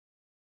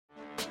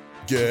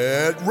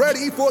Get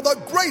ready for the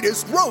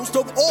greatest roast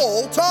of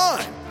all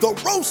time, the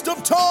Roast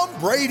of Tom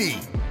Brady,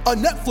 a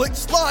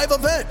Netflix live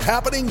event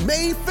happening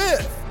May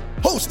 5th.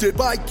 Hosted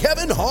by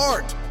Kevin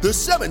Hart, the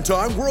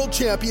 7-time world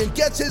champion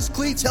gets his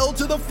cleats held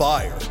to the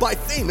fire by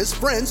famous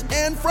friends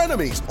and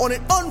frenemies on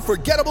an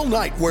unforgettable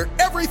night where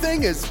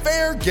everything is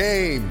fair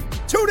game.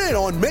 Tune in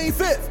on May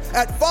 5th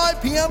at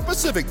 5 p.m.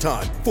 Pacific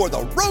time for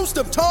the Roast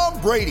of Tom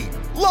Brady,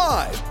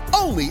 live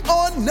only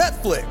on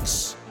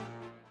Netflix.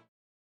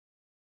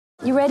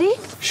 You ready?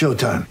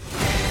 Showtime.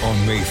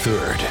 On May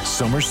 3rd,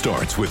 summer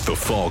starts with The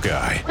Fall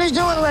Guy. Let's do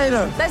it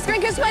later. Let's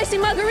drink a spicy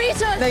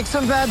margarita. Make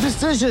some bad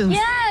decisions.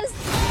 Yes!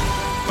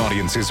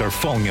 Audiences are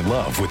falling in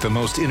love with the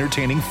most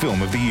entertaining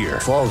film of the year.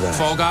 Fall Guy.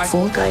 Fall Guy?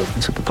 Fall guy.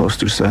 That's what the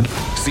poster said.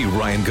 See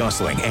Ryan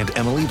Gosling and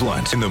Emily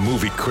Blunt in the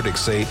movie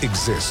critics say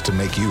exists to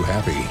make you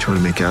happy. Trying to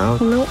make it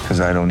out? Nope. Because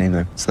I don't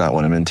either. It's not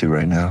what I'm into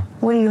right now.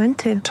 What are you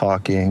into?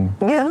 Talking.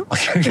 Yeah.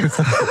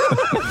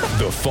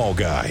 The Fall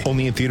Guy.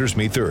 Only in theaters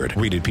May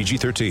 3rd. Rated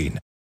PG-13.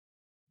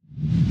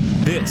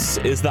 This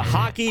is the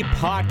Hockey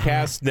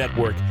Podcast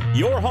Network,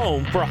 your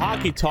home for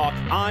hockey talk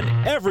on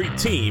every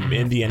team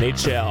in the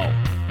NHL.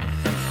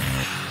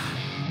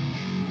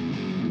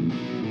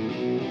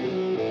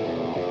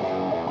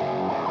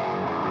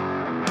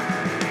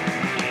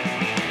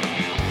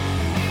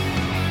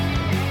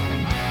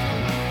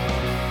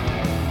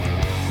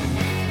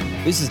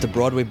 This is the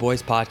Broadway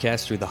Boys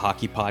podcast through the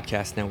Hockey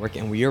Podcast Network,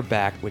 and we are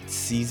back with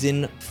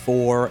Season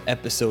 4,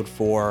 Episode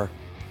 4,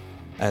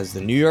 as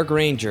the New York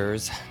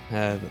Rangers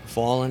have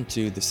fallen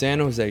to the San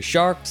Jose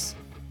Sharks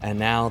and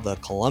now the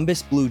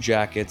Columbus Blue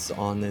Jackets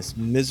on this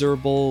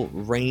miserable,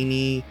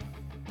 rainy,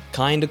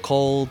 kind of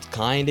cold,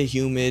 kind of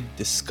humid,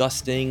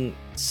 disgusting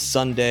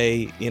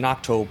Sunday in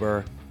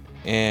October,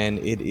 and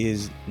it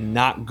is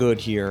not good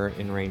here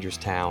in Rangers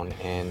Town.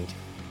 And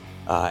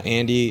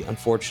Andy,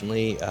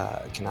 unfortunately,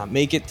 cannot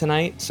make it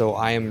tonight, so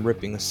I am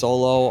ripping a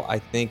solo. I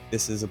think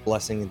this is a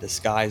blessing in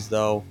disguise,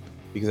 though,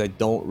 because I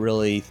don't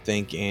really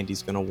think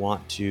Andy's going to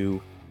want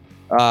to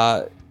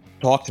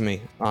talk to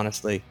me,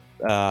 honestly,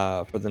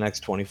 for the next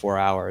 24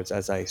 hours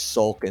as I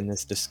sulk in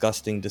this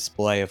disgusting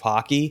display of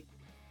hockey.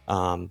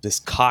 This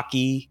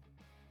cocky,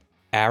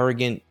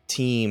 arrogant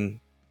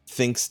team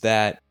thinks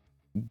that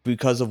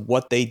because of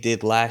what they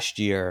did last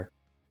year,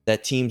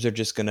 that teams are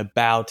just going to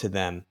bow to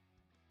them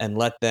and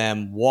let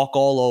them walk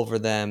all over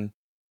them,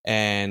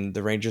 and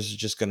the Rangers are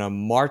just going to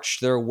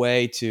march their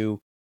way to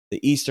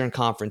the Eastern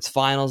Conference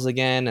Finals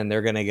again, and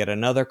they're going to get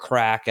another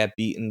crack at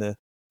beating the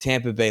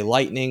Tampa Bay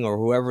Lightning or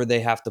whoever they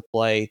have to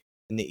play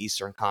in the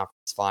Eastern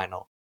Conference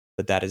Final.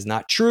 But that is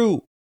not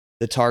true.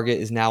 The target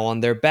is now on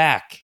their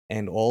back,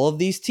 and all of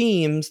these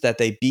teams that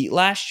they beat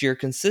last year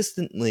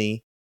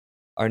consistently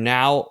are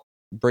now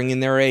bringing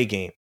their A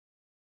game.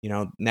 You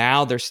know,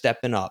 now they're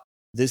stepping up.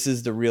 This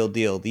is the real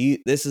deal.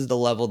 This is the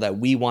level that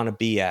we want to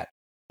be at.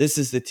 This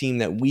is the team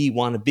that we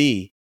want to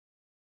be.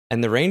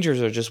 And the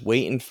Rangers are just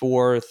waiting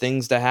for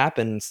things to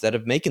happen instead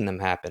of making them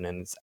happen.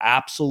 And it's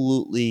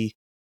absolutely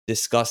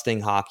disgusting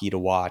hockey to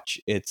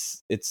watch.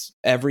 It's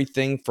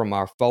everything from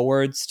our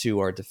forwards to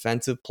our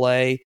defensive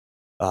play,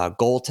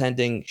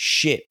 goaltending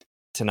shit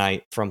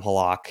tonight from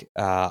Halak.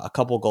 A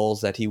couple goals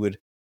that he would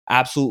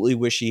absolutely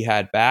wish he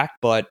had back,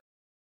 but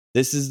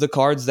this is the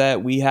cards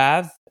that we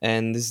have,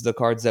 and this is the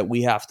cards that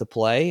we have to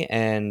play.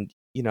 And,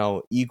 you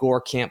know,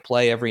 Igor can't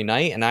play every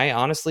night, and I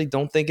honestly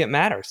don't think it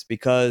matters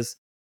because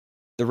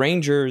the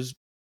Rangers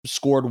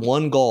scored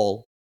one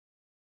goal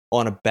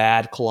on a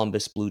bad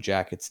Columbus Blue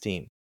Jackets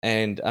team.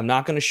 And I'm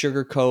not going to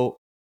sugarcoat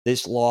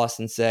this loss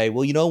and say,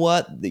 well, you know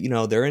what? You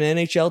know, they're an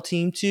NHL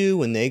team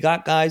too, and they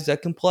got guys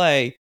that can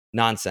play.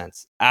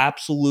 Nonsense.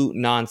 Absolute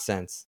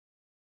nonsense.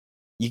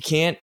 You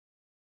can't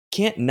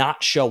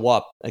not show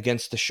up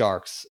against the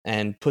Sharks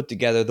and put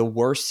together the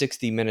worst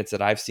 60 minutes that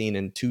I've seen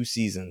in 2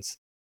 seasons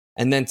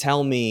and then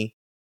tell me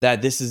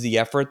that this is the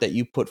effort that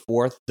you put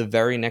forth the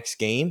very next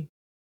game.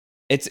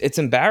 It's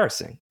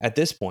embarrassing at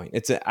this point.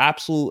 It's an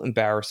absolute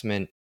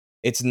embarrassment.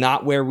 It's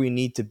not where we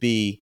need to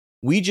be.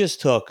 We just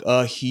took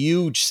a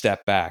huge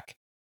step back.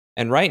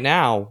 And right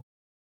now,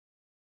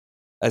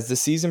 as the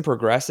season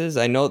progresses,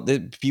 I know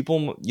that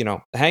people, you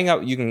know, hang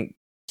out. You can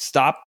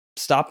stop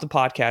the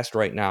podcast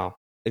right now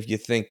if you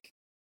think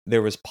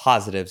there was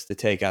positives to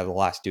take out of the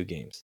last 2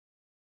 games.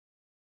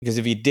 Because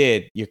if you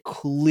did, you're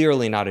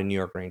clearly not a New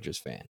York Rangers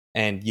fan.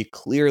 And you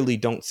clearly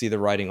don't see the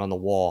writing on the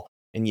wall.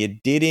 And you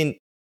didn't,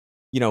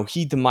 you know,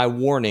 heed to my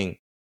warning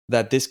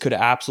that this could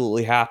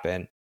absolutely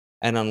happen.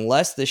 And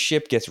unless the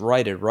ship gets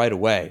righted right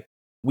away,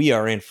 we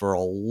are in for a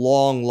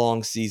long,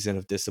 long season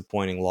of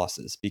disappointing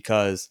losses.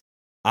 Because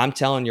I'm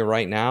telling you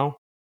right now,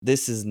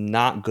 this is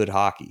not good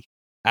hockey.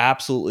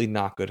 Absolutely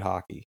not good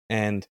hockey.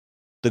 And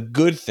the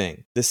good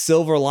thing, the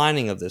silver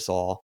lining of this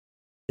all,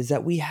 is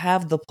that we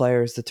have the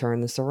players to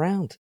turn this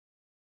around.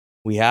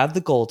 We have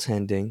the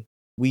goaltending.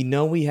 We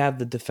know we have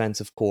the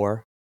defensive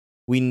core.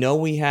 We know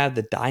we have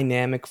the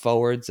dynamic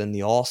forwards and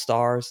the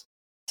all-stars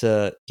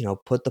to, you know,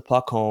 put the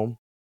puck home.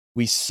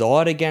 We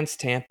saw it against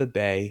Tampa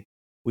Bay.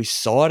 We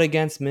saw it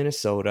against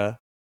Minnesota.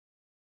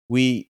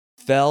 We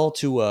fell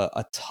to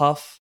a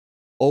tough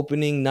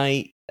opening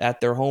night at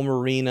their home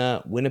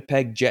arena,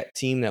 Winnipeg Jet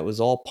team that was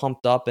all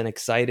pumped up and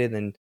excited,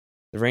 and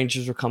the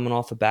Rangers were coming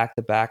off a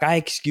back-to-back. I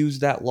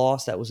excused that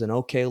loss. That was an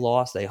okay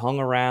loss. They hung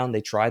around. They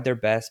tried their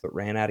best, but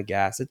ran out of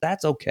gas.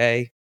 That's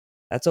okay.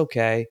 That's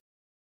okay.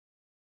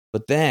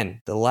 But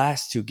then the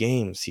last two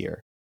games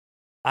here,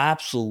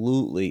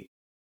 absolutely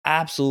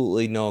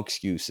no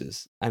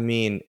excuses. I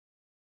mean,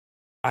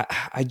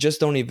 I just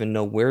don't even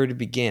know where to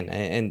begin.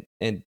 And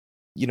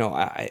you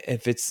know,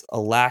 if it's a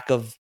lack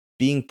of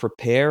being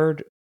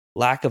prepared,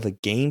 lack of a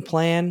game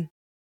plan,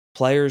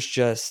 players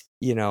just,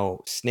 you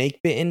know, snake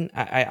bitten,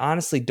 I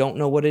honestly don't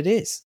know what it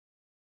is.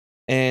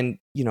 And,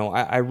 you know,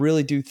 I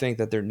really do think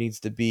that there needs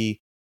to be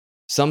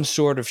some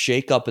sort of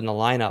shakeup in the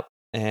lineup.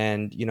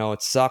 And, you know,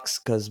 it sucks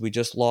because we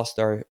just lost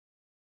our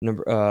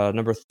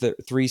number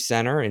 3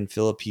 center in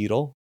Philip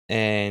Hedl.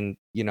 And,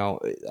 you know,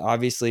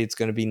 obviously it's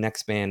going to be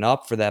next man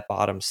up for that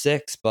bottom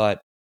 6.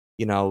 But,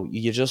 you know,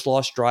 you just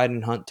lost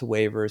Dryden Hunt to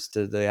waivers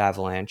to the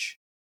Avalanche.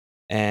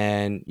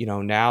 And, you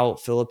know, now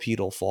Philip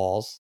Hedl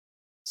falls.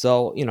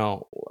 So, you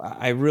know,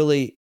 I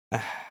really,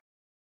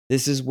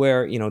 this is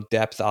where, you know,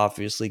 depth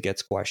obviously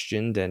gets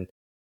questioned. And,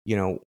 you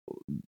know,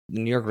 the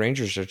New York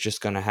Rangers are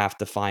just going to have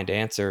to find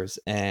answers.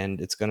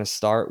 And it's going to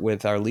start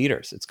with our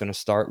leaders. It's going to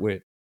start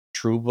with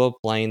Trouba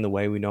playing the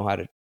way we know how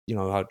to, you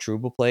know, how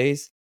Trouba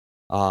plays.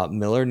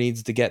 Miller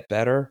needs to get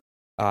better.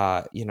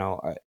 You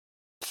know,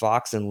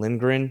 Fox and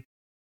Lindgren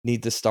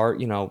need to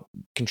start, you know,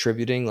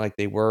 contributing like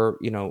they were,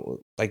 you know,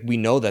 like we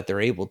know that they're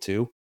able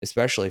to,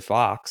 especially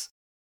Fox.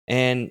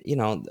 And, you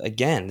know,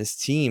 again, this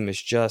team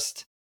is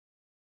just,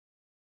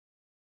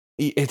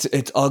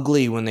 it's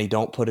ugly when they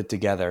don't put it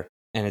together.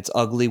 And it's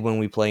ugly when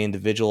we play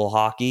individual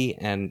hockey,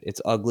 and it's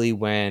ugly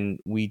when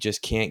we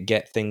just can't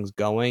get things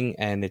going,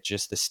 and it's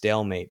just a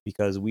stalemate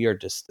because we are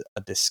just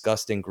a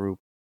disgusting group.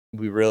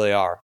 We really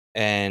are.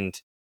 And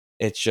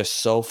it's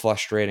just so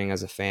frustrating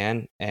as a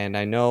fan. And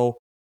I know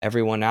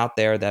everyone out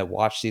there that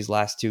watched these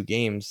last 2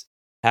 games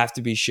have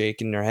to be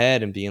shaking their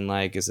head and being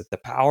like, is it the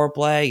power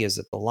play? Is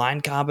it the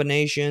line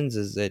combinations?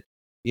 Is it,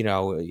 you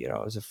know,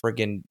 is it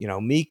friggin', you know,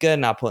 Mika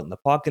not putting the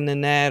puck in the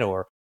net?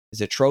 Or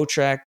is it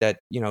Trocheck that,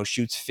 you know,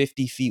 shoots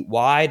 50 feet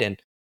wide?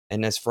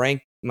 And as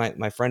Frank,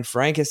 my friend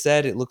Frank has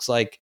said, it looks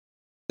like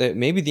that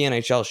maybe the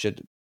NHL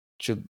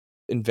should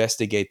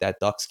investigate that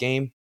Ducks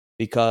game,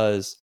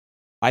 because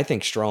I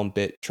think Strome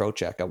bit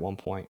Trocheck at one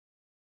point.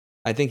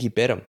 I think he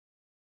bit him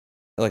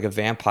like a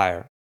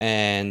vampire.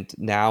 And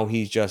now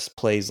he just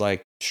plays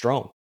like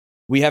Strome.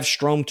 We have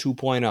Strome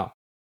 2.0.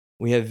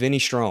 We have Vinny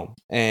Strome.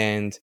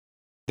 And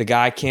the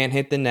guy can't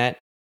hit the net.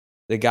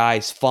 The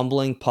guy's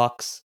fumbling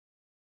pucks.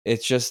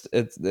 It's just,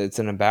 it's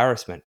an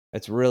embarrassment.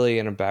 It's really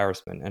an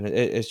embarrassment. And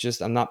it's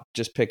just, I'm not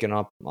just picking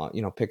on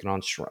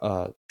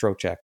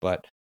Trocheck,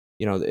 but,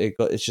 you know,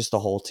 it's just the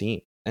whole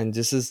team. And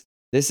this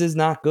is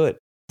not good.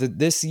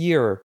 This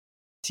year,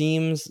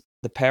 teams,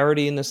 the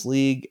parity in this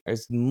league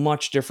is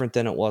much different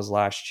than it was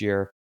last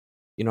year.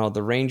 You know,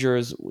 the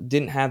Rangers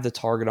didn't have the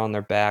target on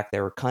their back.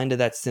 They were kind of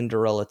that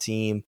Cinderella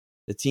team,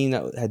 the team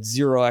that had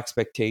zero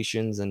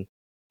expectations, and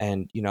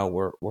you know,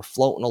 we're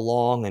floating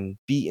along and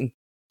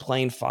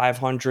playing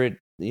 500,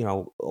 you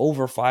know,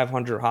 over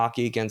 500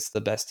 hockey against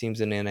the best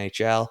teams in the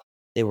NHL.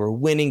 They were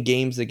winning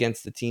games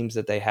against the teams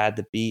that they had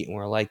to beat, and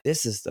we're like,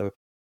 this is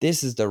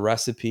the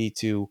recipe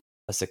to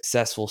a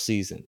successful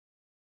season.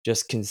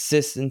 Just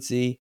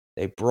consistency.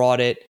 They brought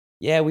it.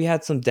 Yeah, we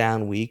had some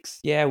down weeks.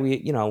 Yeah,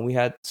 we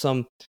had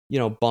some, you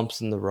know,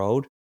 bumps in the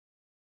road.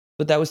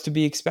 But that was to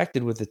be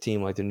expected with a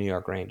team like the New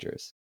York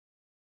Rangers.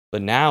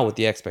 But now with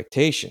the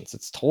expectations,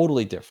 it's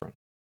totally different.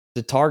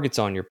 The target's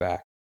on your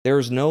back.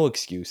 There's no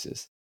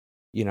excuses.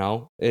 You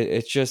know,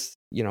 it's just,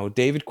 you know,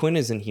 David Quinn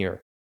isn't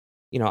here.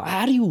 You know,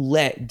 how do you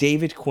let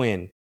David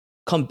Quinn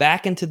come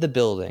back into the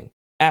building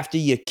after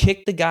you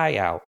kick the guy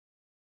out?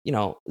 You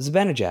know,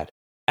 Zibanejad,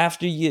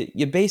 after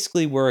you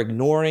basically were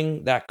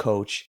ignoring that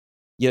coach,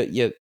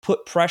 you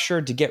put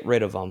pressure to get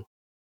rid of him,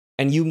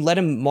 and you let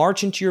him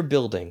march into your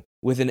building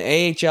with an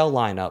AHL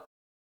lineup,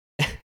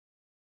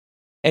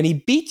 and he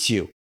beats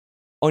you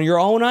on your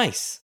own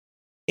ice.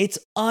 It's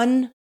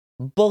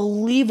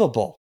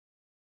unbelievable.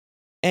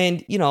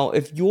 And, you know,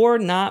 if you're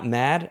not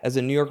mad as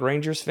a New York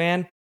Rangers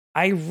fan,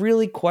 I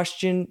really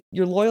question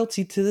your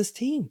loyalty to this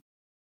team.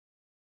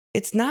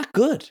 It's not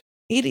good.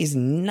 It is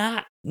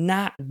not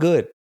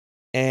good.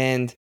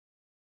 And,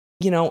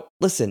 you know,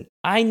 listen,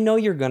 I know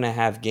you're going to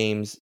have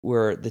games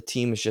where the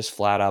team is just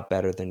flat out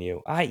better than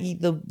you, i.e.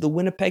 the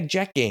Winnipeg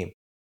Jet game.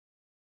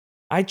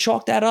 I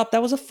chalked that up.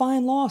 That was a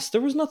fine loss.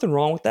 There was nothing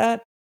wrong with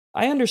that.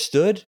 I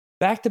understood.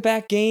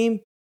 Back-to-back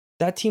game,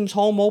 that team's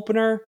home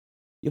opener.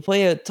 You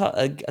play a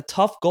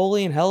tough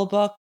goalie in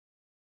Hellebuck.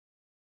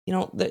 You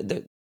know,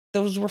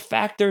 those were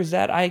factors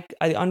that I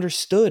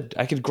understood.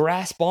 I could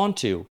grasp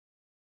onto.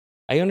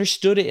 I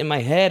understood it in my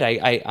head.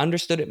 I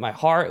understood it in my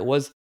heart. It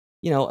was,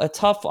 you know, a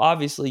tough,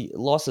 obviously,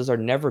 losses are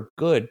never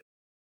good.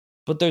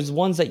 But there's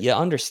ones that you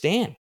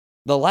understand.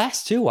 The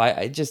last two,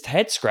 I just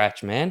head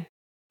scratch, man.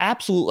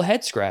 Absolute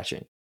head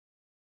scratching.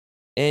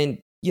 And,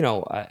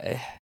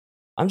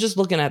 I'm just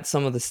looking at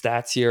some of the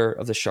stats here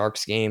of the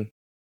Sharks game.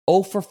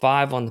 0 for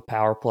 5 on the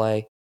power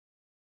play.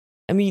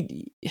 I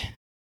mean,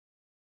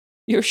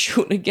 you're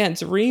shooting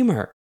against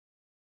Reimer.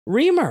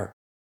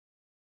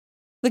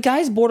 The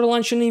guy's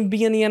borderline shouldn't even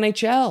be in the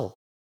NHL.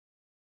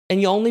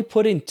 And you only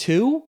put in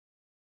 2?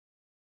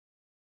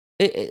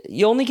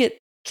 You only get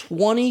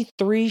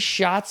 23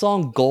 shots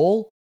on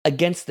goal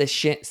against the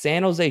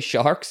San Jose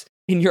Sharks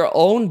in your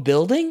own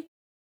building?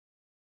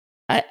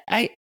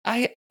 I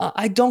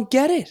don't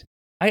get it.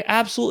 I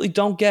absolutely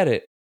don't get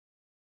it.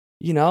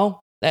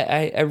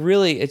 I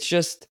really, it's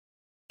just,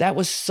 that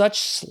was such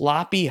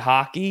sloppy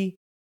hockey.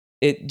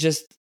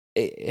 It's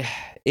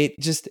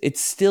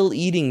still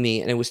eating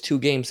me, and it was 2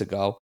 games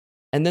ago.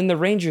 And then the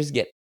Rangers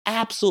get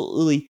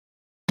absolutely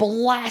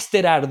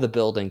blasted out of the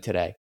building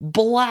today.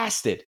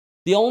 Blasted.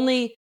 The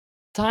only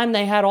time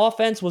they had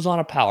offense was on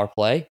a power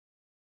play.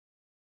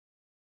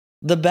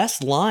 The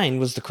best line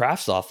was the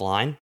Kravtsov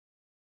line.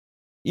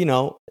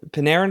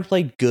 Panarin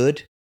played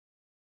good.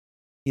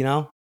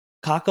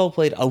 Kakko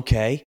played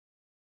okay.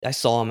 I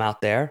saw him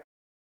out there.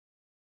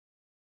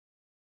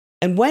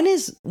 And when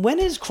is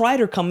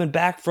Kreider coming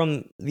back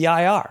from the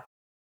IR?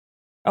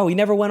 Oh, he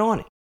never went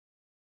on it.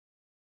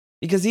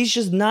 Because he's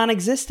just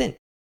non-existent.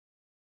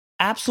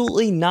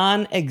 Absolutely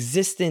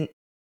non-existent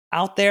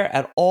out there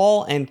at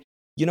all. And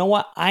you know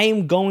what? I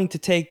am going to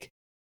take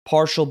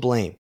partial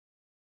blame.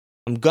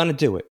 I'm going to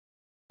do it.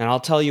 And I'll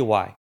tell you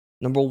why.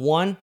 Number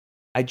 1,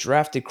 I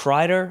drafted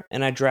Kreider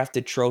and I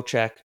drafted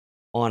Trocheck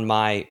on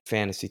my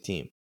fantasy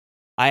team.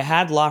 I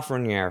had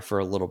Lafreniere for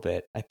a little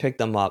bit. I picked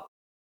them up.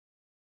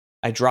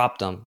 I dropped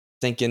them,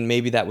 thinking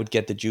maybe that would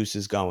get the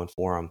juices going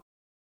for him.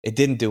 It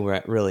didn't do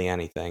really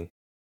anything.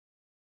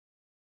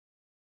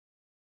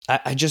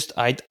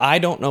 I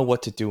don't know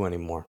what to do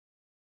anymore.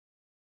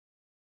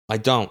 I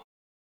don't.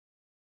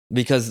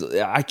 Because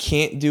I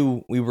can't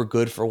do, we were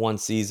good for one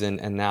season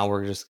and now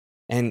we're just,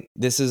 and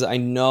this is, I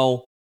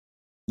know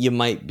you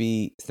might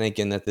be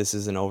thinking that this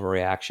is an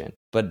overreaction,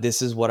 but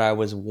this is what I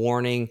was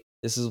warning.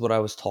 This is what I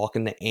was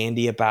talking to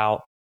Andy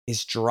about,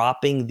 is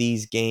dropping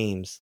these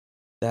games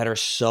that are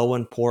so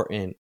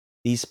important.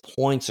 These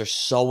points are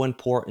so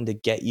important to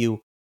get you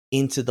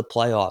into the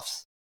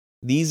playoffs.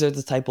 These are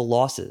the type of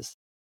losses.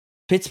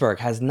 Pittsburgh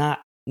has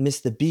not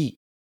missed a beat.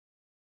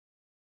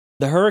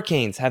 The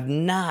Hurricanes have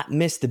not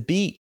missed a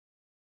beat.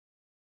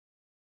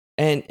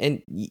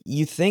 And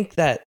you think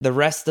that the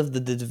rest of the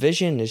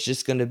division is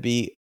just going to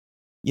be,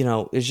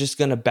 is just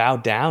going to bow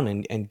down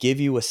and give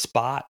you a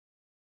spot,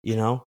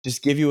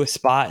 just give you a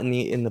spot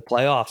in the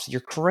playoffs.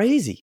 You're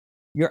crazy.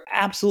 You're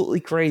absolutely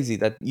crazy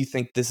that you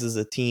think this is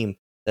a team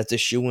that's a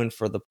shoo-in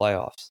for the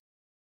playoffs.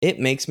 It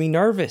makes me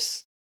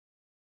nervous.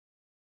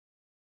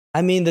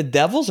 I mean, the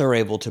Devils are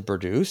able to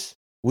produce.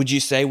 Would you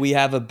say we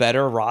have a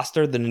better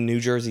roster than the New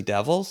Jersey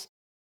Devils?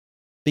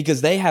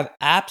 Because they have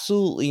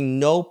absolutely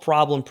no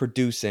problem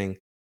producing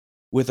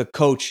with a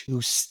coach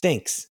who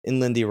stinks in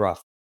Lindy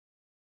Ruff.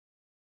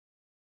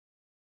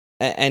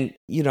 And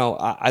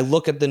I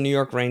look at the New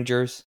York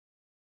Rangers,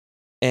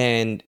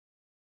 and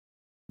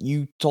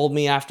you told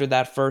me after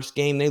that first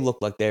game, they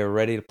looked like they were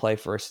ready to play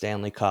for a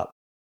Stanley Cup.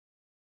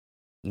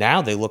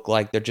 Now they look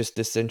like they're just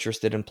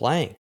disinterested in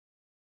playing.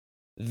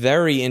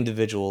 Very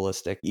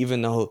individualistic,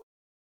 even though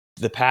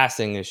the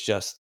passing is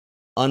just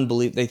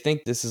unbelievable. They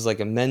think this is like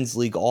a men's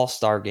league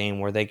all-star game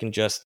where they can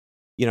just,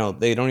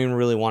 they don't even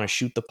really want to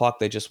shoot the puck.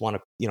 They just want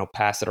to,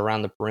 pass it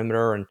around the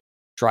perimeter and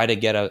try to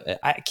get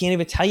I can't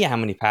even tell you how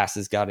many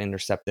passes got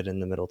intercepted in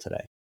the middle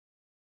today.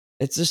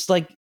 It's just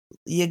like,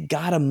 you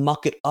got to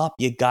muck it up.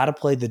 You got to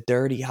play the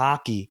dirty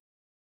hockey.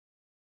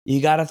 You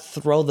got to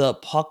throw the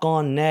puck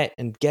on net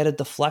and get a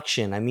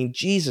deflection. I mean,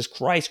 Jesus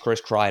Christ,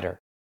 Chris Kreider.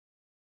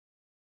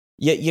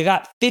 You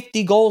got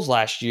 50 goals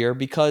last year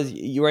because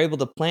you were able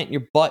to plant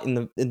your butt in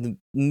the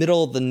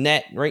middle of the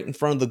net right in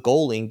front of the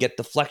goalie and get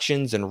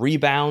deflections and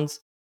rebounds.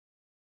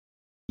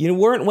 You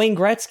weren't Wayne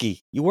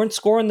Gretzky. You weren't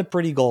scoring the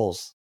pretty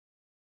goals.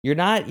 You're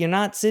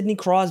not Sidney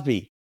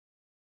Crosby.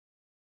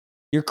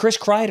 You're Chris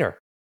Kreider.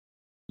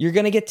 You're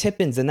going to get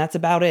tip-ins, and that's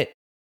about it.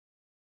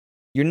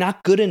 You're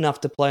not good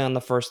enough to play on the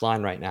first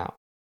line right now.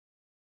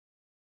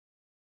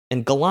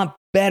 And Gallant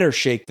better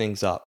shake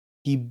things up.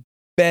 He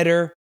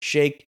better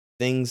shake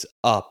things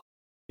up,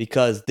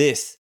 because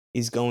this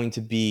is going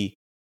to be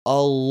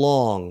a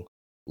long,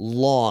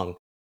 long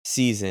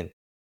season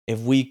if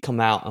we come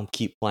out and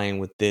keep playing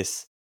with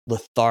this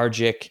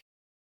lethargic,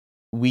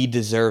 we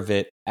deserve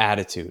it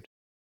attitude.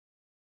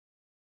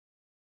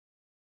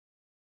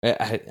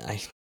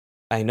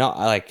 I know,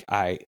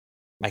 I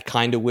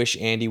kind of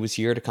wish Andy was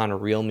here to kind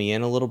of reel me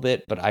in a little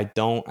bit, but I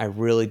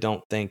really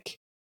don't think,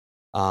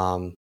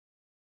 I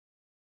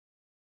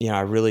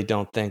really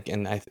don't think,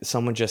 and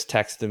someone just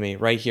texted me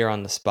right here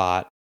on the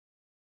spot.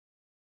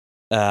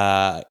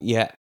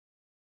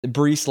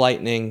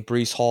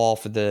 Breece Hall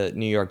for the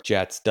New York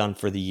Jets, done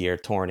for the year,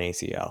 torn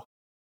ACL.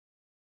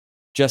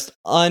 Just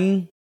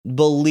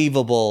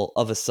unbelievable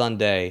of a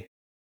Sunday.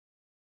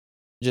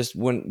 Just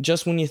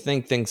when you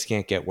think things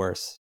can't get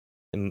worse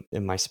in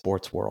my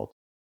sports world.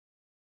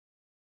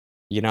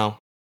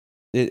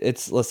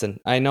 Listen,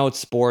 I know it's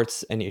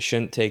sports and you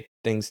shouldn't take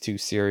things too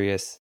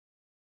serious,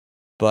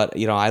 but,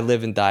 I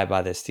live and die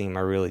by this team.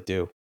 I really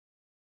do.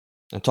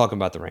 I'm talking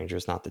about the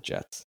Rangers, not the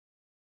Jets.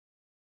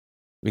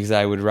 Because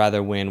I would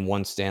rather win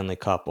one Stanley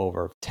Cup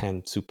over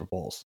 10 Super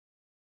Bowls.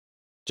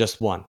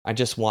 Just one. I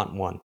just want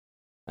one.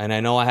 And I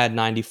know I had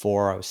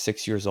 94. I was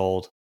 6 years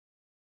old.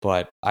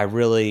 But I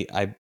really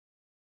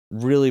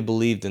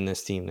believed in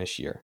this team this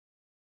year.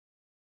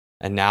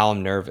 And now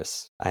I'm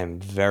nervous. I'm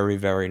very,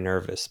 very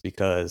nervous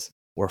because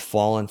we're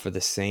falling for the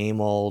same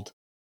old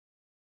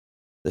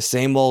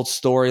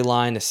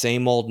storyline, the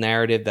same old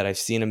narrative that I've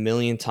seen a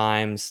million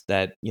times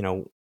that,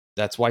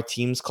 that's why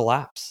teams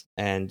collapse.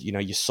 And,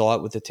 you saw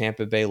it with the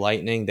Tampa Bay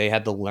Lightning. They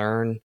had to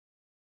learn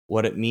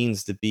what it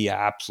means to be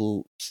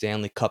absolute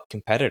Stanley Cup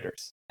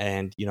competitors.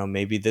 And,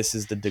 maybe this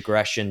is the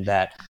digression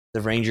that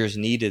the Rangers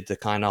needed to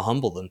kind of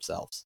humble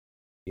themselves.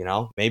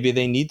 Maybe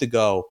they need to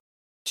go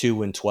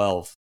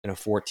 2-12 in a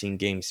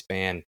 14-game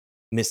span,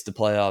 miss the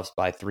playoffs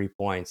by 3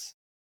 points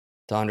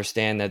to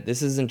understand that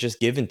this isn't just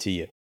given to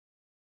you.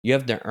 You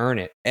have to earn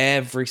it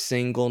every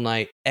single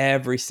night,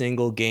 every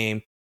single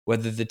game,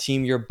 whether the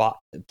team you're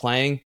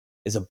playing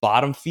is a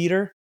bottom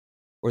feeder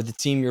or the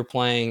team you're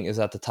playing is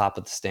at the top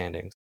of the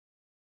standings.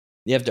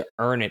 You have to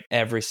earn it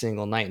every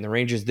single night, and the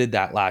Rangers did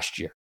that last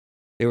year.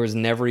 There was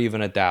never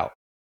even a doubt.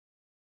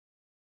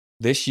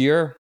 This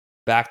year,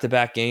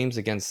 back-to-back games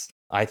against,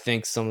 I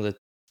think, some of the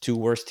two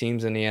worst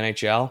teams in the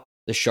NHL.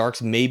 The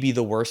Sharks may be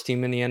the worst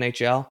team in the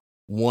NHL.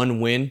 One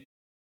win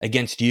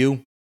against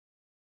you.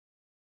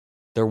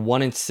 They're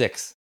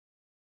 1-6.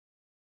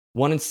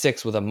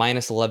 1-6 with a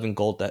 -11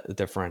 goal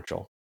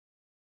differential.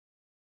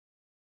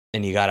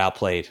 And you got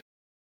outplayed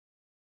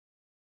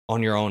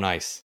on your own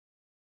ice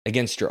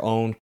against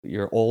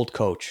your old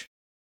coach.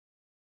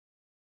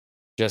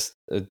 Just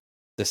a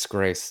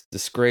disgrace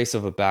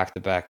of a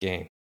back-to-back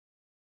game.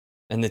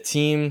 And the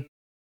team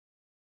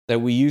that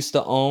we used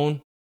to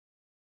own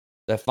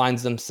that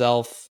finds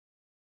themselves,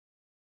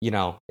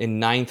 in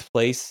ninth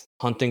place,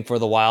 hunting for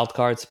the wild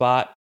card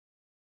spot.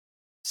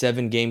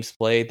 7 games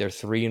played, they're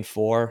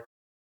 3-4,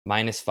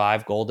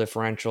 -5 goal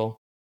differential.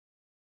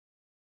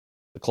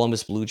 The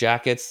Columbus Blue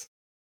Jackets,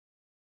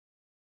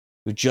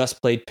 who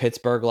just played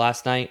Pittsburgh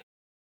last night,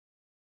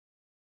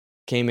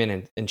 came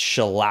in and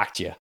shellacked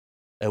you.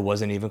 It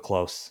wasn't even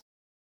close.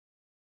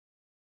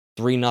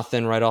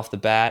 3-0 right off the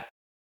bat.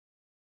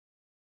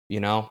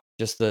 You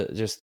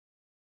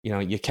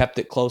kept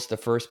it close the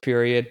first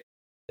period.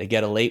 They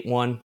get a late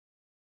one.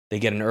 They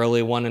get an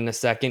early one in the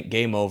second.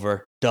 Game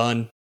over.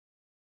 Done.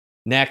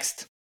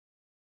 Next.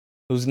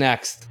 Who's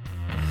next?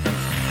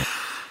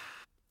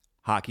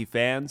 Hockey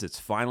fans, it's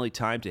finally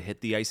time to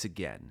hit the ice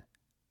again.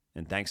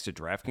 And thanks to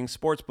DraftKings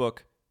Sportsbook,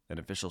 an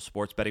official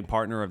sports betting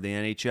partner of the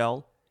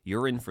NHL,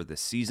 you're in for the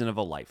season of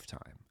a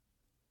lifetime.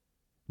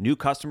 New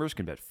customers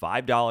can bet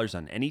 $5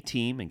 on any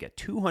team and get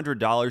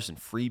 $200 in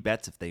free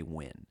bets if they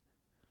win.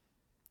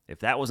 If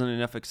that wasn't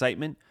enough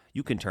excitement,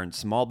 you can turn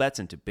small bets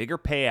into bigger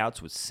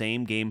payouts with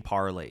same-game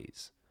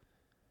parlays.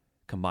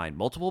 Combine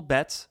multiple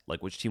bets,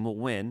 like which team will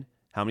win,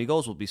 how many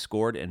goals will be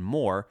scored, and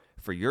more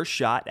for your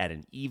shot at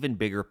an even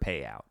bigger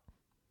payout.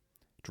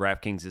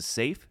 DraftKings is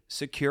safe,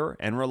 secure,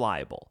 and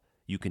reliable.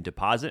 You can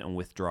deposit and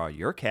withdraw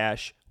your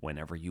cash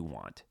whenever you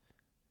want.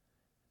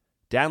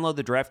 Download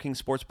the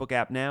DraftKings Sportsbook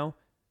app now.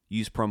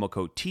 Use promo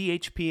code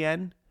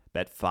THPN.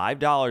 Bet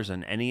 $5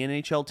 on any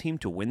NHL team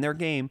to win their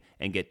game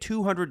and get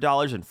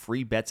 $200 in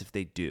free bets if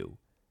they do.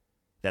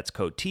 That's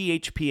code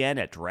THPN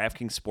at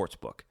DraftKings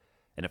Sportsbook,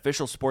 an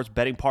official sports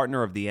betting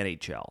partner of the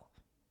NHL.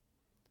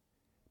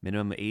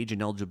 Minimum age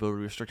and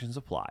eligibility restrictions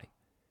apply.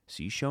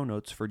 See show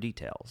notes for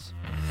details.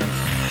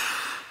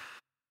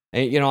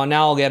 And,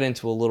 now I'll get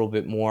into a little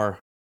bit more,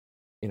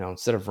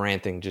 instead of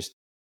ranting, just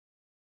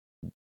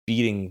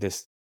beating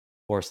this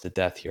horse to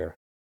death here.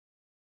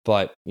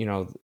 But,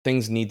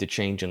 things need to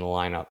change in the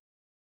lineup.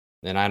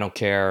 And I don't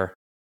care.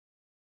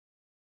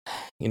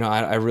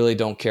 I really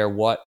don't care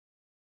what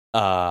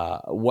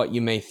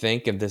you may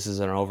think if this is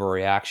an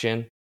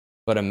overreaction,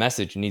 but a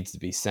message needs to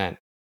be sent.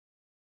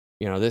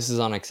 This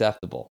is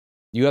unacceptable.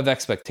 You have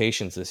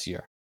expectations this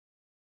year.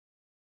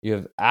 You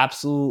have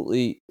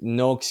absolutely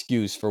no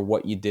excuse for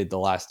what you did the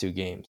last 2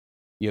 games.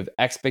 You have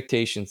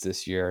expectations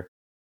this year,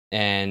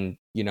 and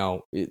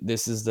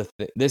this is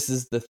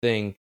the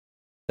thing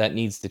that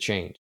needs to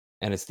change,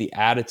 and it's the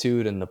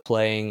attitude and the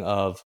playing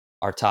of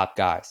our top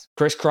guys.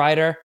 Chris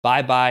Kreider,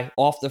 bye-bye,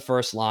 off the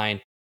first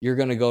line. You're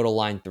going to go to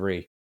line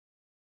 3.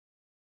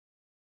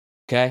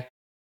 Okay?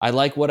 I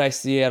like what I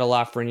see at a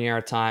Lafreniere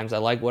at times. I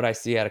like what I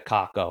see at a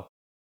Kakko.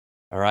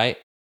 All right?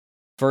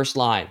 First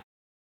line.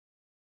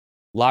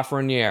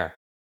 Lafreniere,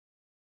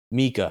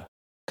 Mika,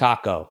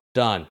 Kakko,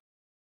 done.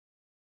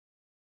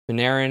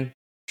 Panarin,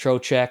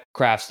 Trocheck,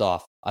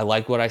 Kravtsov. I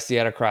like what I see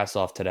out of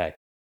Kravtsov today.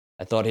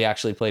 I thought he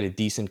actually played a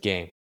decent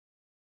game.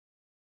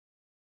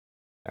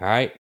 All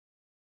right.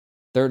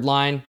 Third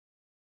line,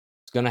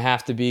 it's going to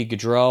have to be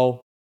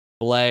Gaudreau,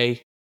 Blais.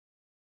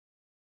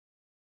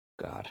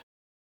 God.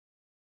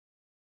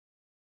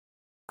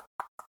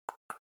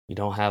 You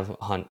don't have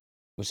Hunt,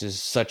 which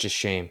is such a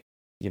shame.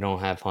 You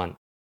don't have Hunt.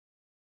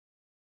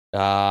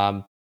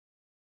 And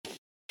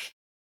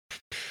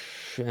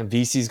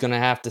VC's going to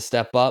have to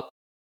step up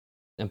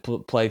and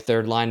play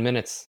third line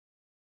minutes.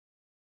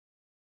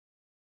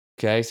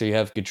 Okay, so you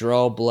have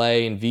Gaudreau,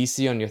 Blais, and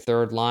VC on your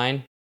third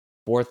line.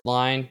 Fourth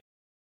line,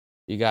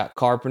 you got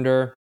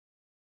Carpenter.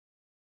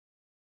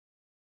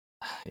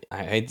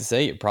 I hate to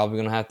say it, you're probably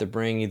going to have to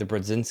bring either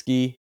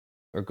Brodzinski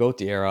or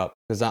Gauthier up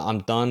because I'm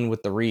done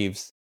with the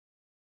Reeves.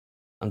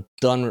 I'm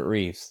done with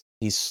Reeves.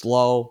 He's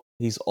slow.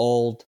 He's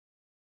old.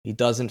 He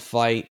doesn't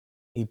fight.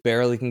 He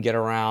barely can get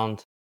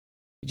around.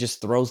 He just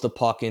throws the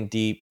puck in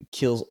deep,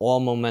 kills all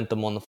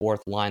momentum on the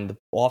fourth line. The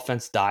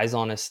offense dies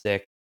on his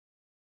stick.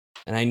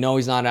 And I know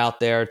he's not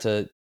out there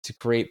to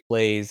create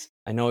plays.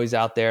 I know he's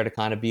out there to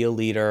kind of be a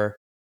leader.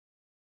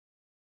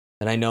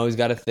 And I know he's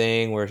got a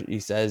thing where he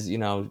says,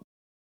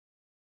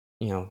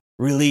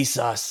 release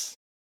us.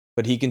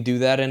 But he can do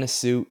that in a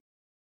suit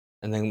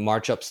and then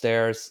march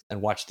upstairs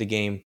and watch the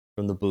game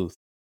from the booth.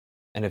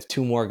 And if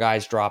two more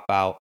guys drop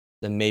out,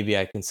 then maybe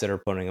I consider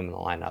putting him in the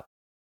lineup.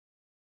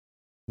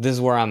 This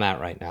is where I'm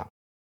at right now.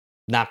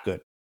 Not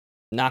good.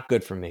 Not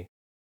good for me.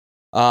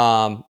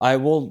 I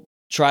will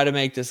try to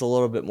make this a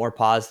little bit more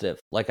positive.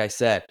 Like I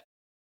said,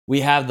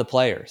 we have the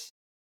players.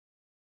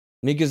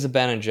 Mika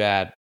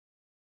Zibanejad,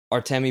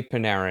 Artemi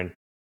Panarin.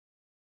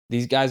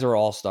 These guys are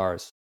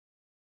all-stars.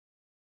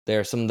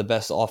 They're some of the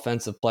best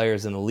offensive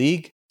players in the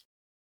league.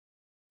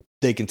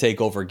 They can take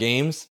over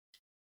games.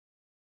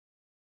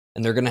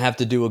 And they're going to have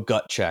to do a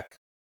gut check.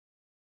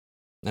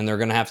 And they're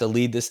going to have to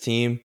lead this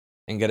team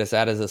and get us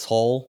out of this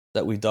hole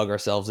that we've dug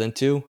ourselves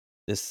into.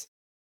 This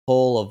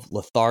hole of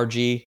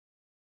lethargy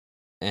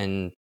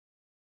and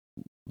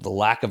the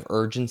lack of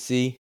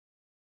urgency.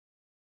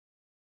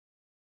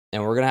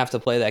 And we're going to have to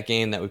play that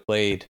game that we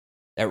played,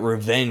 that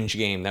revenge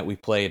game that we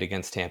played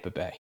against Tampa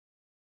Bay.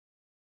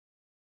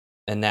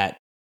 And that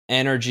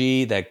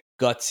energy, that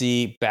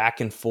gutsy, back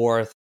and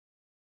forth,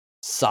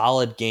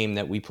 solid game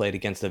that we played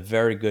against a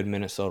very good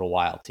Minnesota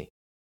Wild team.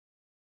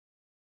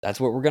 That's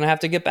what we're going to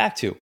have to get back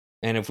to.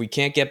 And if we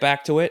can't get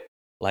back to it,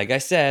 like I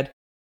said,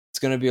 it's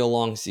going to be a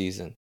long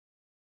season.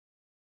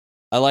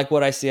 I like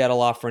what I see out of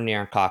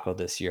Lafreniere and Kakko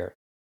this year.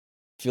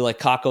 I feel like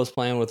Kakko's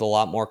playing with a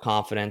lot more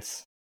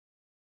confidence.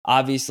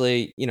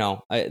 Obviously, you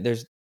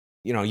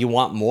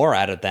want more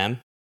out of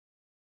them.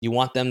 You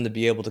want them to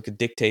be able to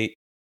dictate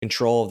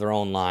control of their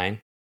own line.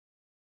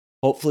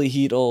 Hopefully,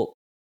 Hedl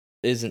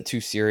isn't too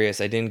serious.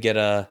 I didn't get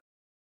I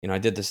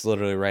did this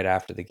literally right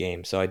after the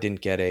game, so I didn't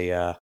get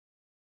a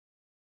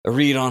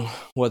read on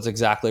what's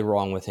exactly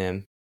wrong with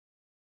him.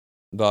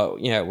 But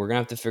yeah, we're gonna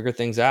have to figure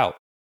things out.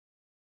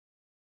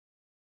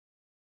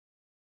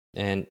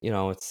 And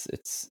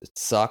it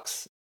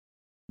sucks,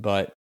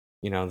 but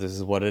this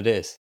is what it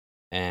is.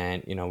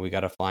 And we got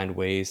to find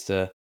ways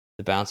to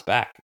bounce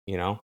back.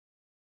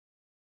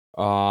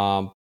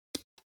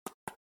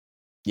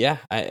 Yeah,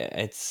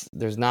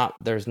 there's not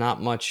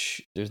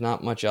much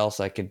else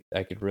I could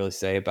really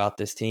say about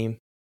this team.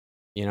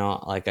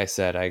 Like I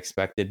said, I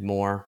expected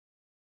more.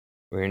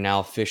 We're now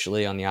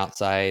officially on the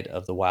outside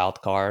of the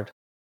wild card.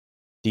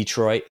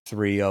 Detroit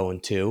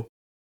 3-0-2,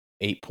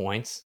 8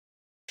 points.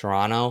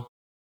 Toronto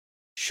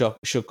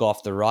shook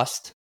off the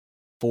rust,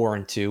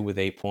 4-2 with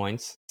 8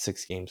 points,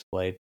 6 games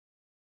played.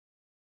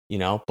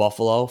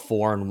 Buffalo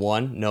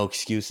 4-1, no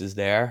excuses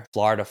there.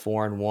 Florida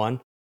 4-1,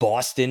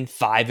 Boston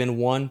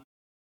 5-1,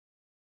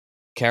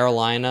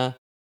 Carolina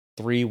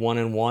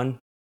 3-1-1,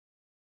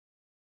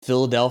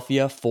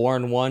 Philadelphia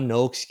 4-1,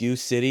 no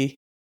excuse city.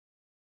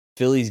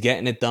 Philly's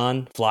getting it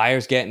done,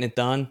 Flyers getting it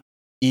done,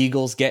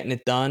 Eagles getting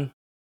it done.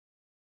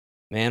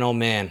 Man, oh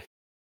man.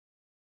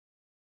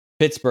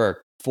 Pittsburgh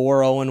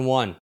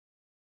 4-0-1.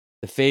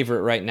 The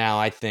favorite right now,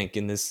 I think,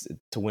 in this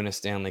to win a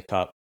Stanley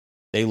Cup.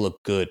 They look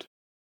good.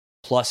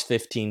 Plus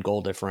 15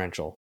 goal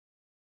differential.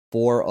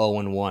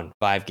 4-0-1,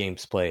 5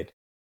 games played.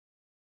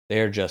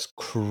 They're just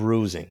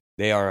cruising.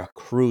 They are a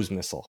cruise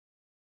missile.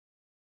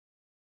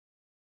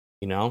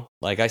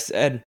 Like I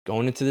said,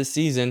 going into this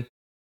season,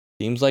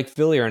 teams like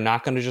Philly are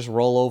not going to just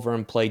roll over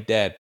and play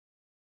dead.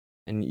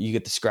 And you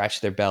get to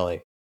scratch their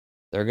belly.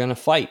 They're going to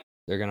fight.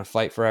 They're going to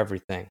fight for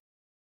everything.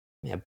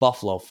 Yeah,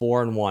 Buffalo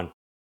 4-1.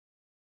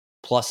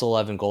 Plus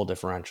 11 goal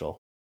differential.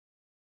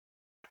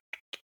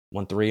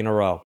 Won 3 in a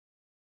row.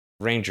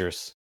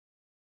 Rangers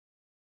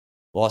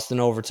lost in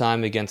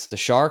overtime against the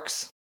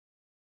Sharks.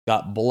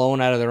 Got blown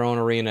out of their own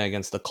arena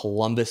against the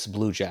Columbus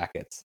Blue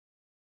Jackets.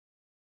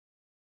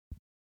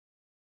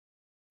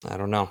 I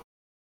don't know.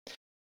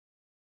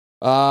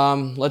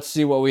 Let's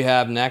see what we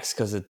have next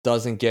because it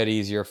doesn't get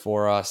easier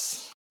for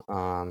us.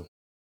 I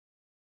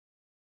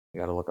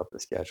got to look up the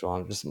schedule.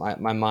 I'm just my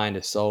mind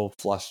is so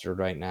flustered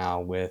right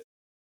now with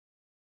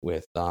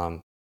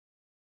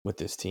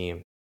this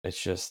team.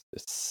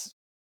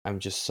 I'm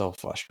just so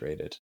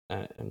frustrated.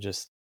 I'm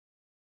just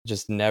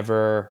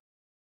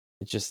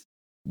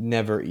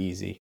never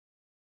easy.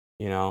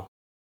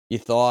 You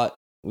thought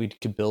we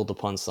could build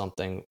upon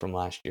something from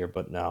last year,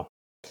 but no.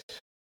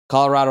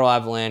 Colorado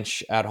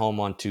Avalanche at home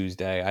on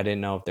Tuesday. I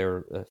didn't know if they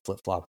were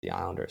flip-flop with the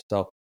Islanders.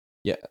 So,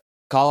 yeah,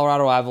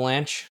 Colorado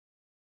Avalanche,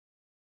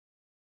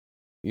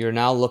 you're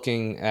now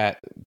looking at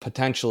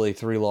potentially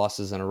 3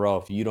 losses in a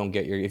row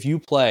if you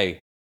play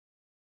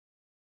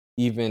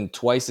even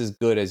twice as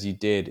good as you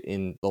did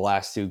in the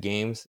last 2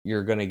 games,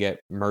 you're going to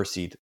get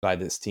mercied by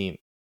this team.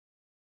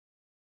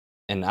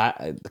 And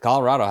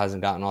Colorado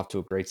hasn't gotten off to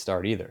a great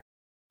start either,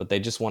 but they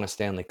just won a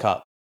Stanley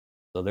Cup.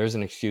 So there's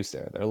an excuse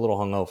there. They're a little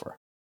hungover.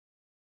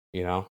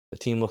 You know, the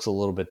team looks a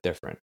little bit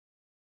different.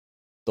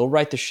 They'll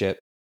right the ship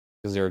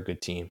because they're a good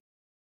team.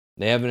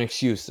 They have an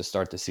excuse to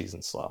start the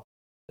season slow.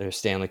 They're a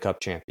Stanley Cup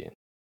champion.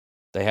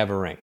 They have a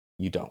ring.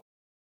 You don't.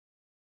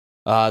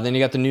 Then you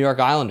got the New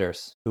York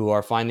Islanders, who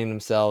are finding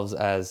themselves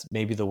as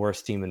maybe the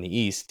worst team in the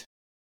East.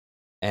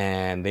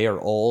 And they are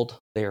old.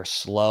 They are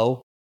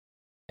slow.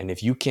 And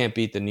if you can't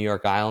beat the New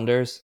York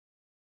Islanders,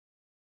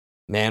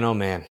 man, oh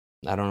man,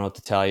 I don't know what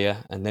to tell you.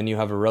 And then you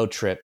have a road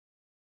trip,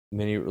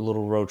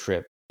 little road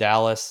trip.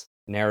 Dallas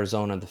and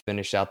Arizona to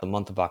finish out the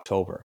month of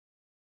October.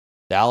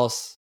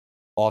 Dallas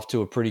off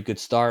to a pretty good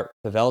start.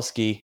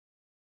 Pavelski,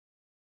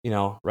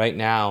 right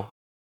now,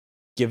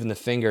 giving the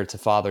finger to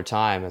Father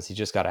Time as he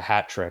just got a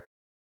hat trick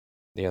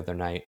the other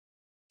night.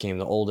 Became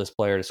the oldest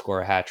player to score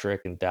a hat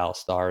trick in Dallas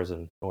Stars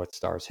and North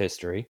Stars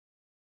history.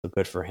 So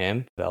good for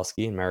him.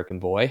 Pavelski, American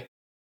boy,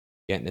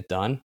 getting it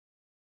done.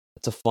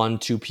 It's a fun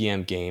 2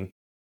 p.m. game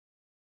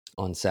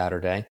on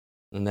Saturday.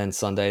 And then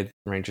Sunday,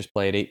 the Rangers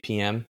play at 8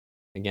 p.m.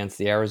 against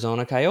the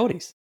Arizona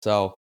Coyotes.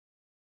 So,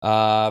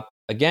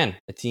 again,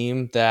 a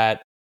team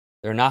that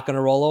they're not going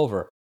to roll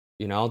over.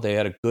 They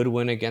had a good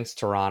win against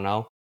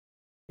Toronto.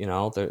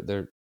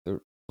 They're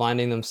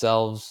finding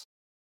themselves,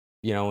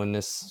 in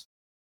this,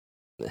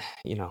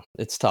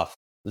 it's tough.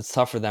 It's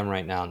tough for them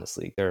right now in this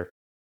league. They're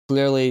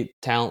clearly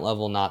talent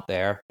level not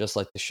there, just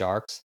like the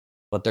Sharks,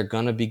 but they're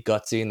going to be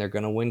gutsy and they're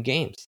going to win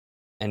games.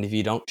 And if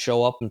you don't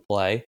show up and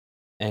play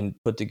and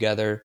put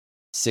together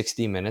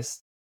 60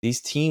 minutes, these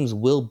teams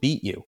will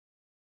beat you.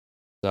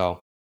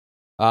 So,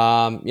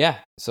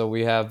 so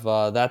we have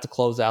that to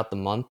close out the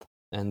month.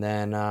 And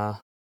then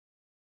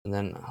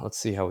let's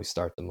see how we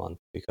start the month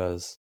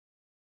because,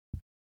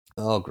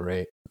 oh,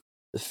 great.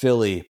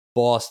 Philly,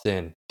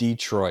 Boston,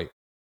 Detroit,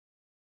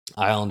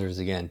 Islanders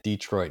again,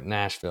 Detroit,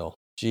 Nashville.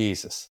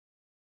 Jesus.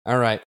 All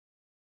right.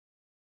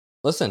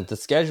 Listen, the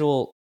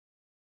schedule,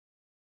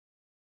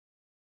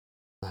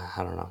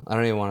 I don't know. I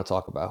don't even want to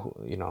talk about,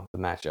 the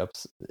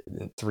matchups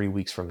in 3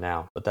 weeks from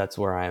now, but that's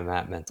where I am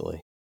at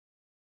mentally.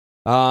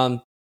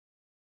 Let's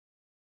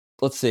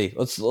see.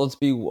 Let's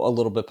be a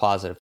little bit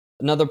positive.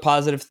 Another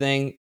positive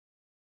thing,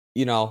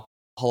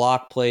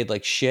 Halak played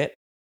like shit.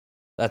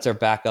 That's our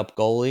backup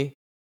goalie.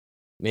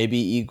 Maybe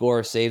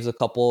Igor saves a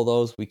couple of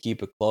those. We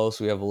keep it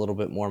close. We have a little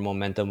bit more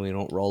momentum. We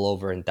don't roll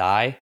over and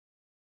die.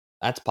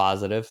 That's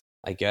positive,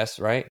 I guess,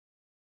 right?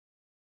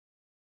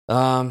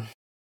 Other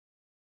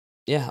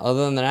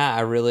than that,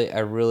 I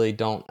really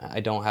don't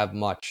have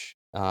much.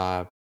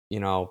 Power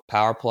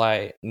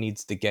play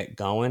needs to get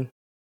going.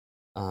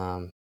 We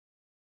were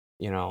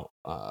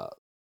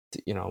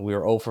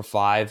 0 for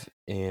 5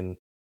 in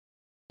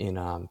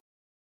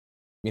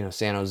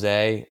San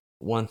Jose.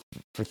 1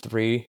 for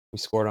 3. We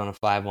scored on a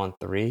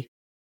 5-on-3.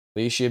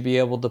 But you should be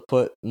able to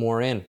put more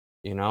in,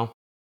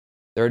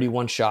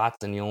 31 shots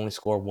and you only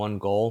score 1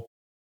 goal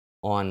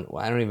on,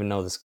 I don't even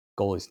know this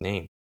goalie's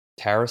name.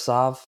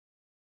 Tarasov?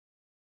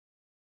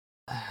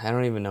 I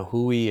don't even know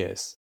who he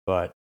is.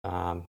 But,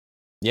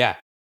 yeah.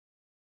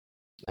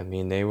 I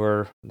mean, they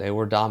were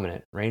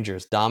dominant.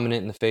 Rangers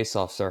dominant in the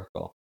faceoff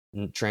circle.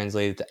 And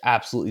translated to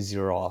absolutely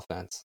zero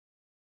offense.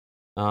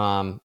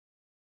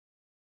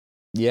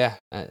 Yeah,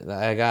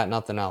 I got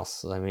nothing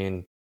else. I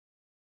mean,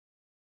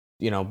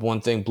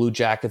 one thing, Blue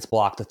Jackets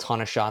blocked a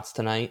ton of shots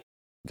tonight.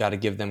 Got to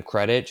give them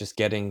credit. Just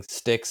getting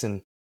sticks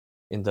into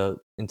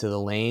the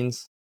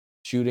lanes,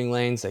 shooting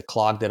lanes. They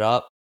clogged it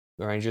up.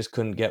 The Rangers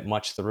couldn't get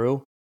much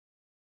through.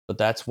 But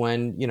that's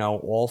when,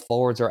 all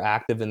forwards are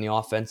active in the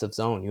offensive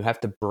zone. You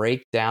have to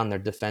break down their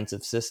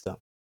defensive system.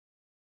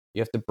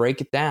 You have to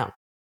break it down.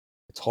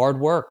 It's hard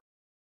work.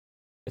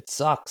 It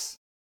sucks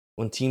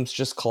when teams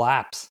just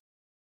collapse.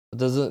 It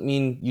doesn't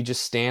mean you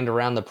just stand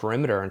around the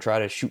perimeter and try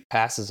to shoot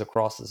passes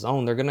across the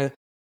zone. They're gonna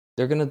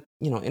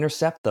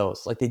intercept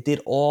those like they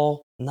did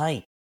all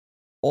night.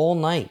 All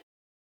night.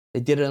 They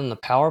did it on the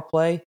power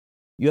play.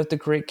 You have to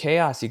create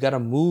chaos. You got to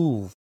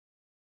move.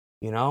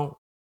 You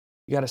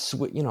got to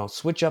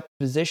switch up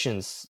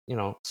positions.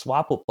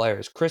 Swap with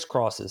players,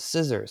 crisscrosses,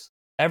 scissors,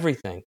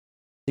 everything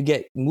to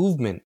get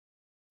movement.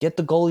 Get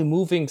the goalie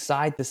moving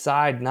side to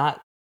side,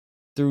 not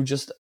through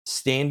just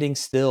standing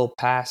still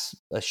pass,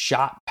 a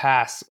shot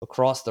pass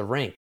across the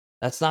rink.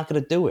 That's not going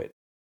to do it.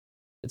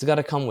 It's got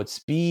to come with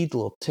speed, a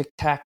little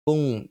tic-tac,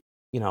 boom,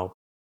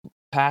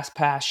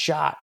 pass,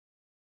 shot.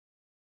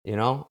 We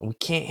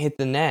can't hit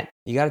the net.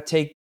 You got to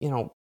take,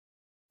 can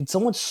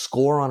someone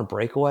score on a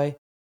breakaway?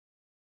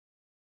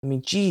 I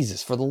mean,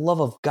 Jesus, for the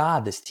love of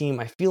God, this team,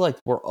 I feel like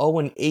we're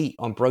 0-8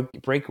 on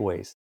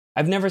breakaways.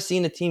 I've never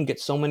seen a team get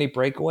so many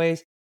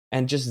breakaways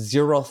and just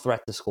zero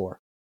threat to score.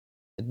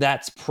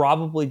 That's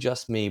probably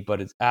just me,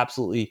 but it's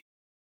absolutely,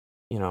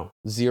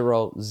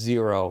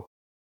 zero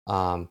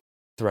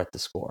threat to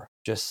score.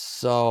 Just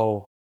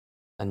so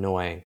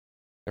annoying.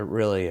 It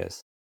really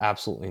is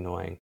absolutely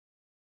annoying.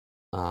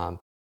 I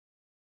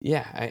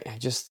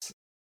just,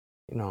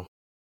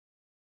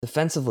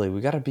 defensively,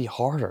 we got to be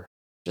harder.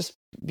 Just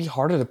be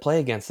harder to play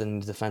against in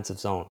the defensive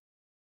zone.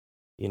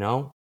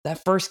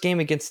 That first game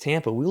against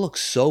Tampa, we looked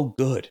so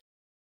good.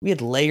 We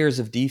had layers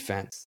of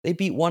defense. They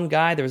beat one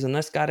guy. There was a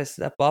next guy to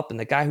step up, and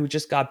the guy who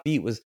just got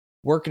beat was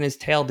working his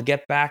tail to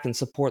get back and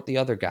support the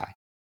other guy.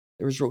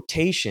 There was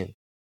rotation.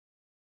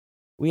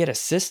 We had a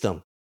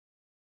system.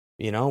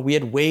 We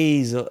had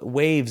waves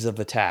of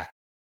attack,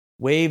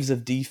 waves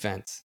of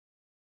defense.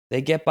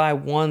 They get by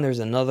one, there's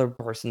another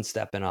person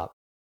stepping up.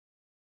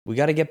 We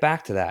got to get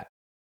back to that.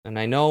 And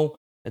I know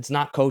it's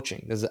not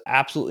coaching. There's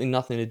absolutely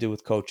nothing to do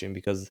with coaching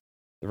because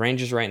the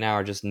Rangers right now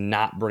are just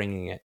not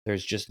bringing it.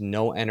 There's just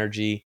no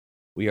energy.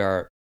 We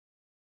are,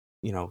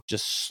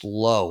 just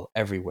slow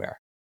everywhere.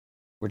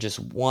 We're just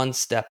one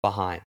step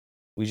behind.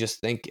 We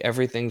just think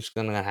everything's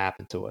going to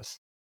happen to us.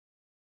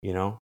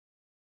 And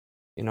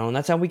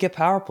that's how we get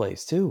power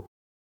plays too.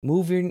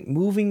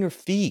 Moving your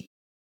feet.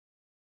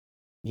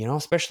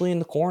 Especially in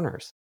the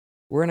corners.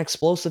 We're an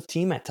explosive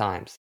team at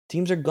times.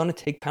 Teams are going to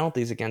take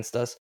penalties against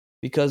us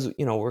because,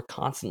 we're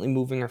constantly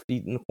moving our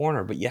feet in the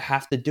corner, but you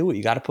have to do it.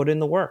 You got to put in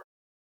the work.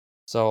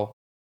 So,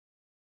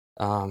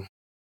 that's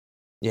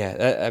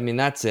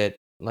it.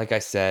 Like I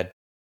said,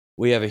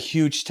 we have a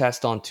huge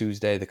test on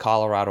Tuesday, the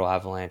Colorado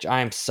Avalanche.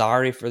 I am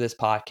sorry for this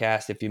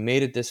podcast. If you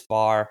made it this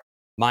far,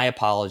 my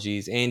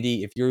apologies.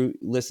 Andy, if you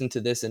listen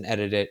to this and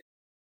edit it,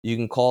 you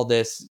can call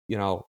this,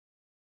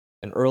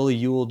 an early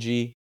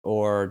eulogy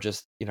or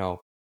just,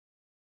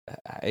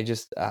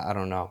 I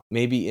don't know.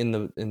 Maybe in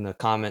the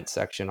comment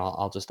section,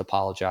 I'll just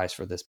apologize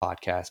for this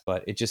podcast,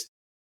 but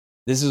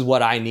this is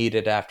what I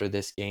needed after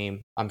this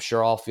game. I'm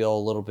sure I'll feel a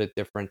little bit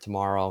different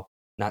tomorrow,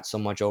 not so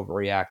much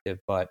overreactive,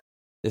 but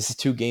this is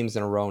 2 games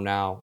in a row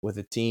now with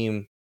a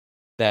team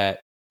that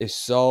is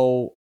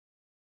so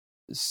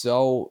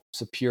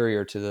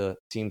superior to the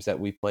teams that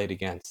we played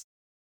against.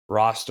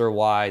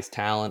 Roster-wise,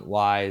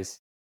 talent-wise,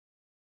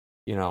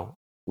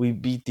 we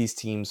beat these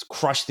teams,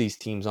 crushed these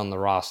teams on the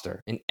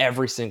roster in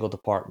every single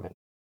department.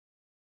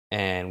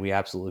 And we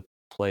absolutely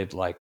played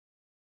like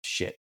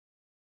shit.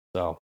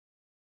 So,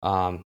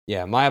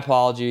 my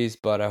apologies,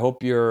 but I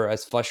hope you're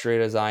as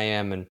frustrated as I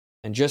am.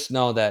 And just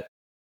know that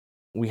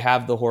we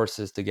have the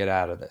horses to get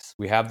out of this.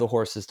 We have the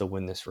horses to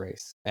win this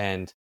race.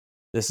 And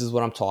this is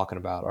what I'm talking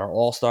about. Our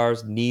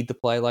all-stars need to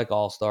play like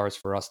all-stars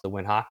for us to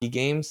win hockey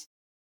games.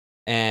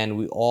 And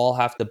we all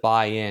have to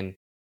buy in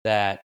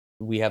that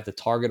we have the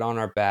target on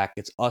our back.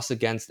 It's us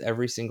against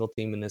every single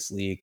team in this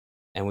league.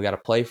 And we got to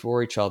play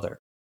for each other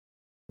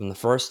from the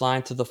first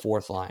line to the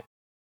fourth line.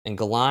 And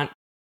Gallant,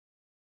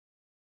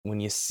 when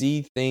you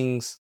see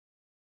things,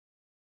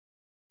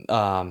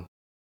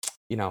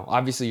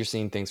 obviously you're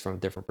seeing things from a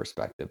different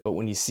perspective. But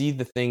when you see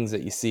the things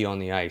that you see on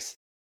the ice,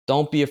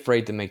 don't be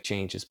afraid to make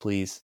changes,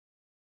 please.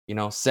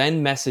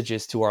 Send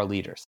messages to our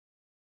leaders.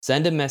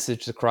 Send a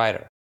message to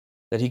Kreider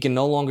that he can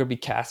no longer be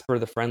Casper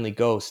the Friendly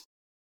Ghost.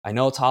 I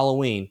know it's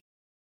Halloween,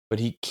 but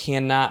he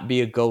cannot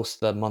be a ghost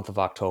the month of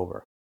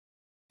October.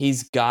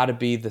 He's got to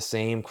be the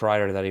same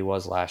Kreider that he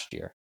was last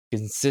year.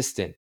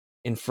 Consistent,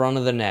 in front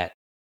of the net,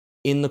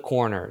 in the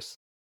corners.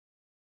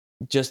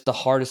 Just the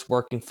hardest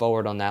working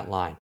forward on that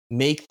line.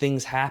 Make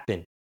things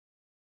happen.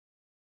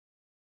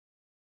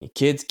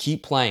 Kids,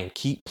 keep playing.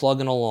 Keep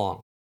plugging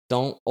along.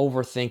 Don't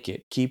overthink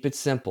it. Keep it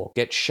simple.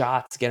 Get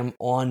shots. Get them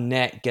on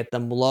net. Get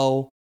them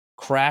low.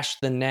 Crash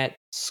the net.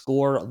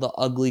 Score the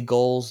ugly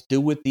goals.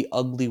 Do it the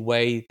ugly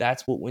way.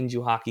 That's what wins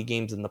you hockey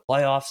games in the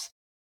playoffs.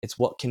 It's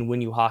what can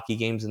win you hockey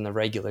games in the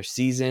regular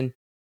season.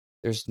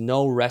 There's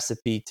no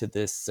recipe to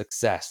this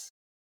success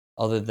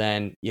other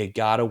than you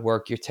got to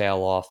work your tail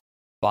off,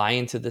 buy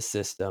into the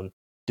system,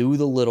 do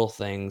the little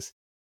things,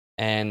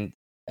 and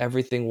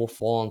everything will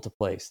fall into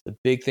place. The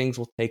big things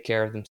will take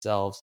care of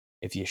themselves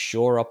if you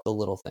shore up the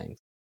little things.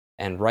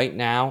 And right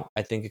now,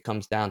 I think it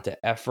comes down to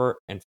effort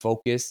and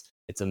focus.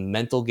 It's a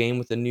mental game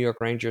with the New York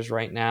Rangers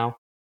right now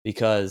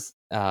because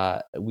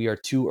we are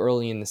too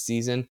early in the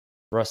season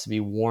for us to be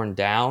worn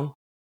down.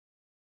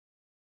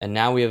 And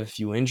now we have a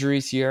few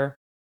injuries here,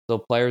 so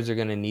players are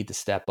going to need to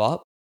step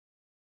up.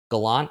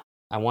 Gallant,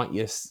 I want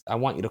you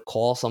to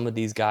call some of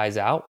these guys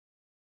out.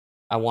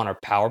 I want our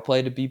power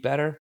play to be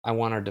better. I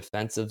want our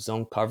defensive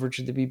zone coverage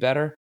to be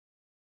better.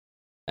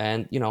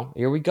 And,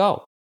 here we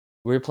go.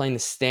 We're playing the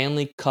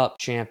Stanley Cup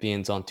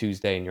champions on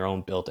Tuesday in your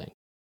own building.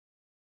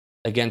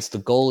 Against the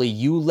goalie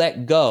you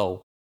let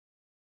go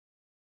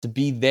to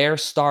be their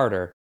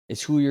starter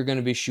is who you're going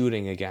to be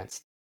shooting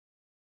against.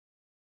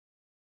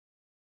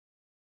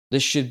 There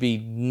should be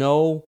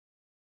no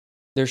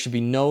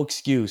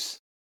excuse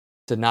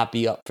to not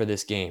be up for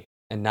this game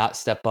and not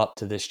step up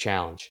to this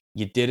challenge.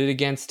 You did it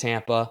against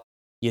Tampa.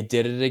 You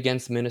did it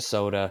against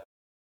Minnesota.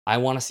 I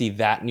want to see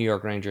that New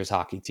York Rangers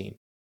hockey team.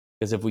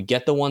 Because if we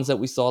get the ones that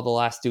we saw the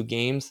last 2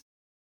 games,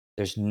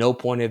 there's no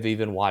point of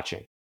even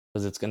watching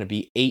because it's going to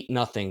be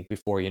 8-0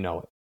 before you know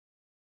it.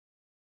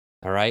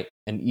 All right?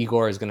 And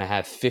Igor is going to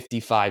have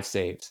 55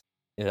 saves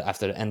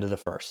after the end of the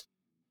first.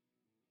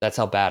 That's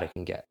how bad it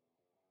can get.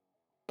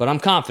 But I'm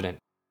confident.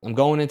 I'm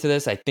going into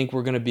this. I think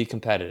we're going to be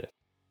competitive.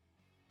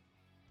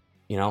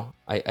 You know,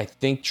 I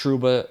think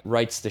Trouba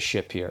rights the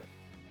ship here.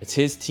 It's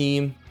his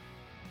team.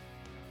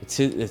 It's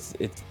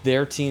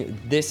their team.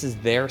 This is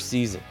their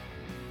season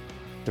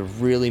to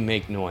really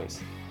make noise.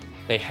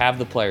 They have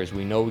the players.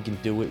 We know we can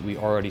do it. We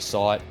already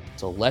saw it.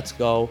 So let's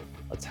go.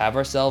 Let's have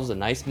ourselves a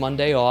nice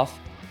Monday off.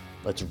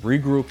 Let's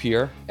regroup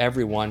here.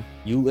 Everyone,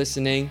 you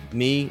listening,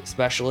 me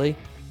especially,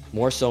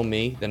 more so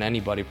me than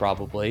anybody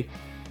probably.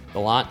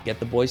 Gallant, get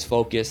the boys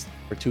focused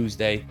for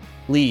Tuesday.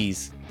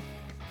 Please,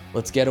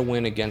 let's get a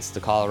win against the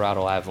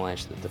Colorado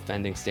Avalanche, the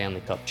defending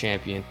Stanley Cup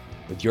champion,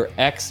 with your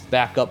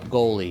ex-backup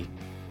goalie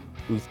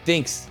who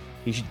thinks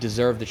he should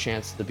deserve the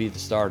chance to be the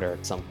starter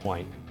at some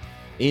point.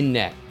 In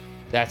net,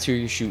 that's who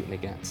you're shooting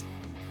against.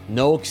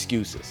 No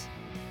excuses.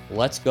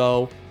 Let's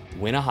go,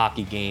 win a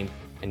hockey game,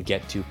 and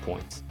get 2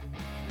 points.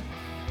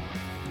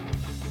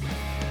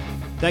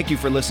 Thank you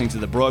for listening to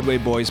the Broadway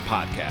Boys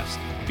podcast.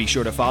 Be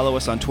sure to follow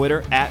us on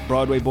Twitter at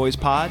Broadway Boys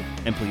Pod,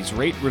 and please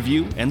rate,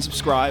 review, and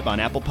subscribe on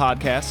Apple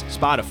Podcasts,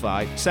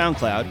 Spotify,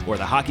 SoundCloud, or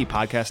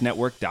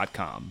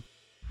thehockeypodcastnetwork.com.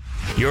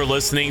 You're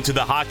listening to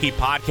the Hockey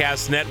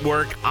Podcast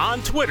Network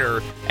on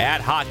Twitter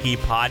at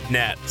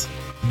HockeyPodNet.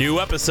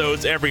 New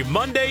episodes every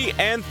Monday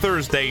and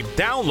Thursday.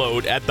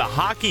 Download at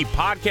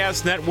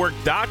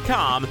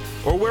thehockeypodcastnetwork.com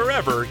or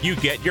wherever you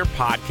get your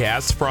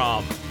podcasts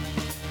from.